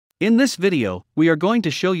In this video, we are going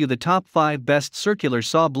to show you the top 5 best circular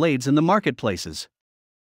saw blades in the marketplaces.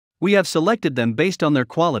 We have selected them based on their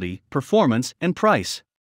quality, performance, and price.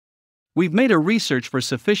 We've made a research for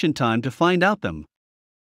sufficient time to find out them.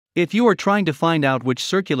 If you are trying to find out which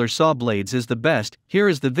circular saw blades is the best, here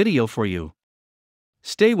is the video for you.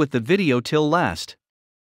 Stay with the video till last.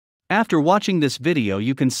 After watching this video,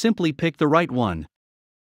 you can simply pick the right one.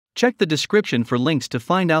 Check the description for links to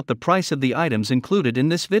find out the price of the items included in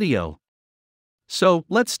this video. So,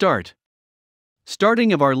 let's start.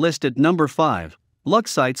 Starting of our list at number 5,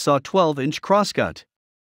 Luxite Saw 12-inch Crosscut.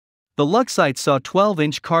 The Luxite Saw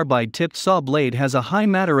 12-inch carbide-tipped saw blade has a high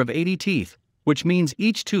matter of 80 teeth, which means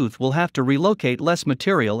each tooth will have to relocate less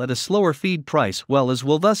material at a slower feed price,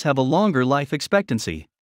 will thus have a longer life expectancy.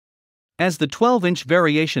 As the 12-inch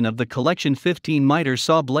variation of the Collection 15 miter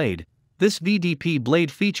saw blade, this VDP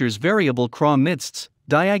blade features variable craw midsts,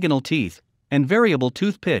 diagonal teeth, and variable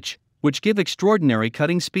tooth pitch, which give extraordinary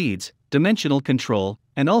cutting speeds, dimensional control,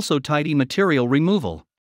 and also tidy material removal.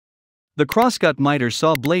 The Crosscut miter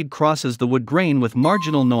saw blade crosses the wood grain with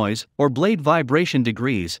marginal noise or blade vibration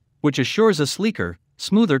degrees, which assures a sleeker,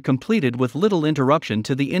 smoother completed with little interruption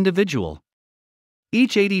to the individual.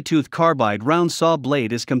 Each 80-tooth carbide round saw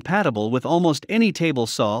blade is compatible with almost any table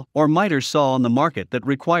saw or miter saw on the market that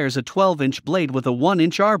requires a 12-inch blade with a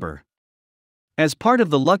 1-inch arbor. As part of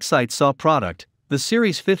the Luxite Saw product, the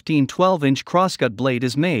Series 15 12-inch Crosscut blade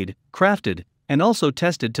is made, crafted, and also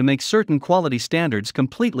tested to make certain quality standards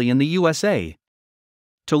completely in the USA.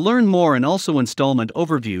 To learn more and also installment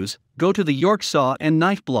overviews, go to the York Saw and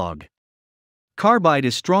Knife blog. Carbide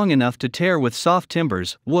is strong enough to tear with soft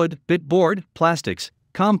timbers, wood, bitboard, plastics,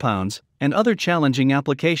 compounds, and other challenging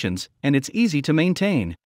applications, and it's easy to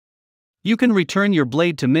maintain. You can return your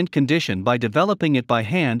blade to mint condition by developing it by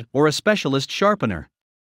hand or a specialist sharpener.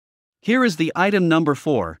 Here is the item number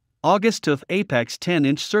 4, AugTouf Apex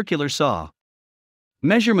 10-inch circular saw.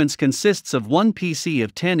 Measurements consists of one PC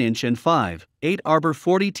of 10-inch and 5/8 arbor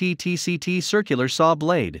 40T TCT circular saw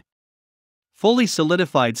blade. Fully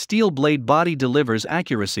solidified steel blade body delivers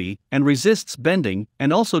accuracy and resists bending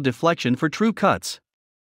and also deflection for true cuts.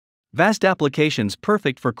 Vast applications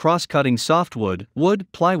perfect for cross-cutting softwood, wood,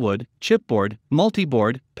 plywood, chipboard,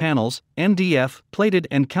 multiboard, panels, MDF, plated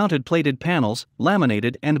and counted plated panels,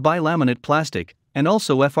 laminated and bilaminate plastic, and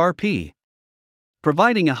also FRP.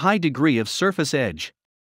 Providing a high degree of surface edge.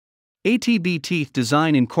 ATB teeth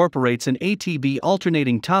design incorporates an ATB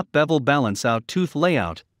alternating top bevel balance out tooth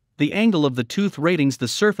layout. The angle of the tooth ratings the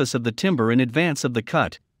surface of the timber in advance of the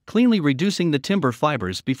cut, cleanly reducing the timber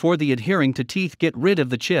fibers before the adhering to teeth get rid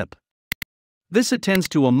of the chip. This attends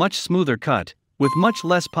to a much smoother cut, with much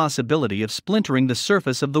less possibility of splintering the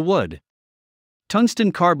surface of the wood.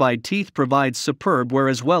 Tungsten carbide teeth provides superb wear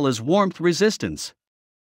as well as warmth resistance.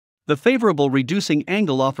 The favorable reducing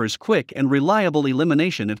angle offers quick and reliable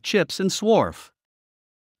elimination of chips and swarf.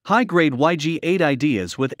 High-grade YG8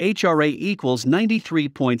 ideas with HRA equals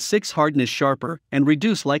 93.6 hardness sharper and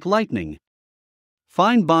reduce like lightning.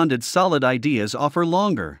 Fine bonded solid ideas offer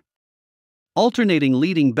longer. Alternating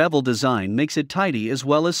leading bevel design makes it tidy as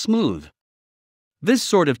well as smooth. This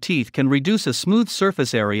sort of teeth can reduce a smooth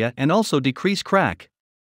surface area and also decrease crack.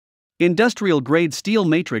 Industrial-grade steel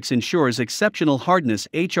matrix ensures exceptional hardness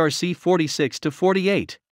HRC 46 to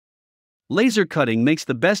 48. Laser cutting makes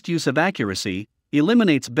the best use of accuracy,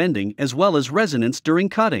 eliminates bending as well as resonance during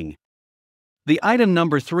cutting. The item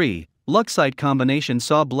number 3, Luxite Combination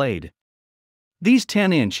Saw Blade. These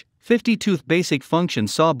 10-inch, 50-tooth basic function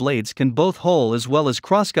saw blades can both hole as well as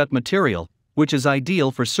crosscut material, which is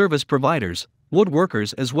ideal for service providers,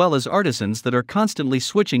 woodworkers as well as artisans that are constantly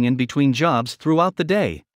switching in between jobs throughout the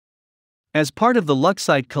day. As part of the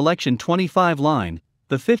Luxite Collection 25 line,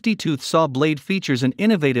 the 50-tooth saw blade features an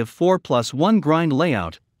innovative 4+1 grind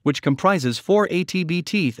layout, which comprises 4 ATB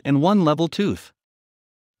teeth and 1 level tooth.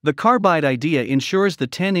 The carbide idea ensures the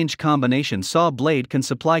 10-inch combination saw blade can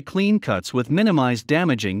supply clean cuts with minimized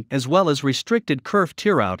damaging as well as restricted kerf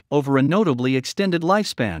tear-out over a notably extended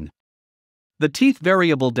lifespan. The teeth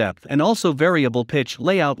variable depth and also variable pitch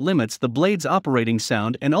layout limits the blade's operating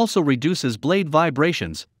sound and also reduces blade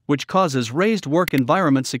vibrations, which causes raised work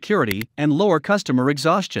environment security and lower customer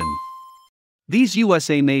exhaustion. These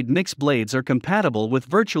USA-made mixed blades are compatible with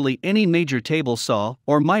virtually any major table saw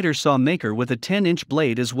or miter saw maker with a 10-inch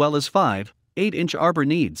blade as well as 5/8-inch arbor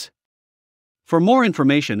needs. For more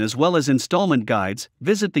information as well as installment guides,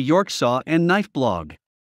 visit the York Saw and Knife blog.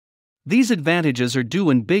 These advantages are due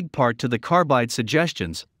in big part to the carbide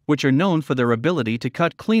suggestions, which are known for their ability to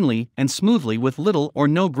cut cleanly and smoothly with little or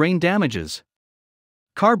no grain damages.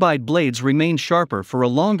 Carbide blades remain sharper for a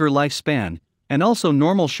longer lifespan, and also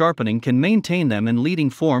normal sharpening can maintain them in leading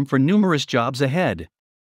form for numerous jobs ahead.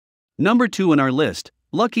 Number 2 in our list,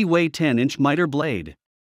 Luckyway 10-inch miter blade.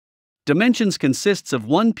 Dimensions consists of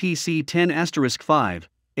 1 PC 10*5,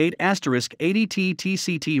 8*80T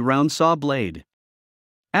TCT round saw blade.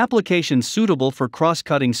 Application suitable for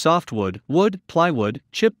cross-cutting softwood, wood, plywood,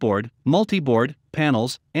 chipboard, multiboard,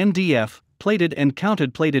 panels, MDF, plated and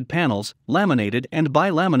counted plated panels, laminated and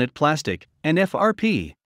bilaminate plastic, and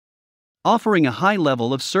FRP. Offering a high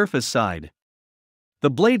level of surface side.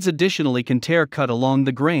 The blades additionally can tear cut along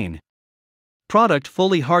the grain. Product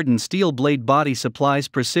fully hardened steel blade body supplies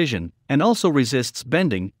precision, and also resists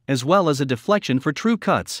bending, as well as a deflection for true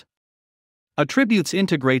cuts. Attributes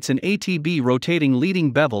integrates an ATB rotating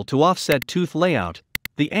leading bevel to offset tooth layout.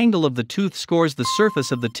 The angle of the tooth scores the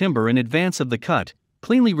surface of the timber in advance of the cut,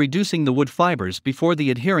 cleanly reducing the wood fibers before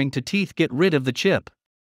the adhering to teeth get rid of the chip.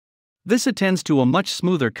 This attends to a much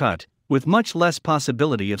smoother cut, with much less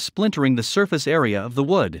possibility of splintering the surface area of the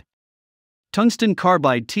wood. Tungsten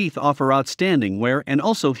carbide teeth offer outstanding wear and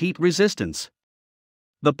also heat resistance.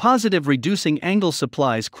 The positive reducing angle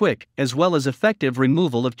supplies quick as well as effective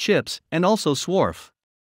removal of chips and also swarf.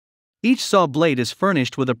 Each saw blade is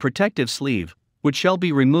furnished with a protective sleeve, which shall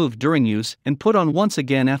be removed during use and put on once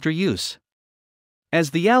again after use.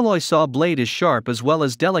 As the alloy saw blade is sharp as well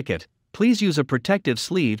as delicate, please use a protective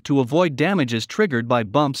sleeve to avoid damages triggered by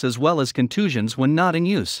bumps as well as contusions when not in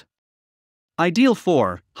use. Ideal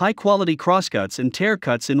for high-quality crosscuts and tear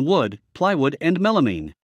cuts in wood, plywood and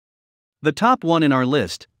melamine. The top one in our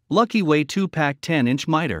list, Luckyway 2-pack 10-inch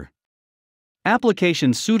miter.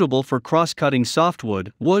 Application suitable for cross-cutting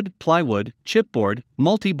softwood, wood, plywood, chipboard,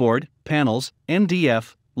 multiboard, panels,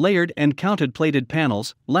 MDF, layered and counted plated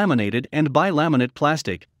panels, laminated and bilaminate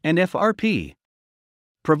plastic, and FRP.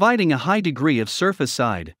 Providing a high degree of surface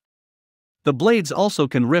side. The blades also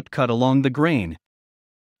can rip cut along the grain.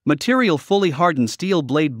 Material fully hardened steel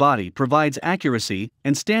blade body provides accuracy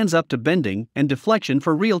and stands up to bending and deflection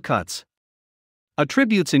for real cuts.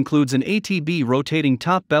 Attributes includes an ATB rotating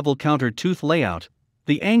top bevel counter tooth layout.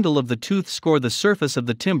 The angle of the tooth score the surface of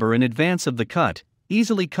the timber in advance of the cut,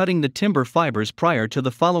 easily cutting the timber fibers prior to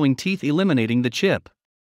the following teeth, eliminating the chip.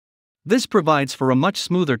 This provides for a much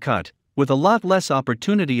smoother cut, with a lot less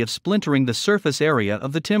opportunity of splintering the surface area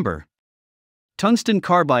of the timber. Tungsten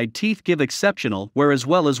carbide teeth give exceptional wear as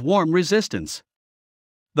well as warm resistance.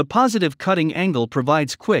 The positive cutting angle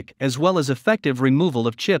provides quick as well as effective removal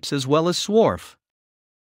of chips as well as swarf.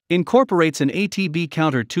 Incorporates an ATB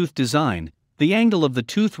counter tooth design. The angle of the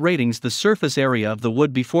tooth ratings the surface area of the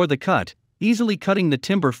wood before the cut, easily cutting the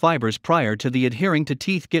timber fibers prior to the adhering to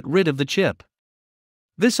teeth get rid of the chip.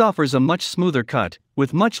 This offers a much smoother cut,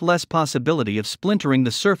 with much less possibility of splintering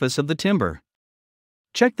the surface of the timber.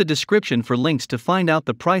 Check the description for links to find out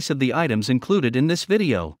the price of the items included in this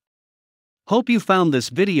video. Hope you found this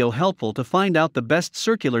video helpful to find out the best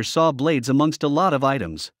circular saw blades amongst a lot of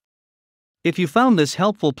items. If you found this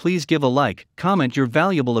helpful, please give a like, comment your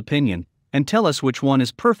valuable opinion, and tell us which one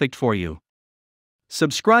is perfect for you.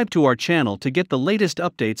 Subscribe to our channel to get the latest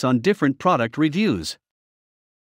updates on different product reviews.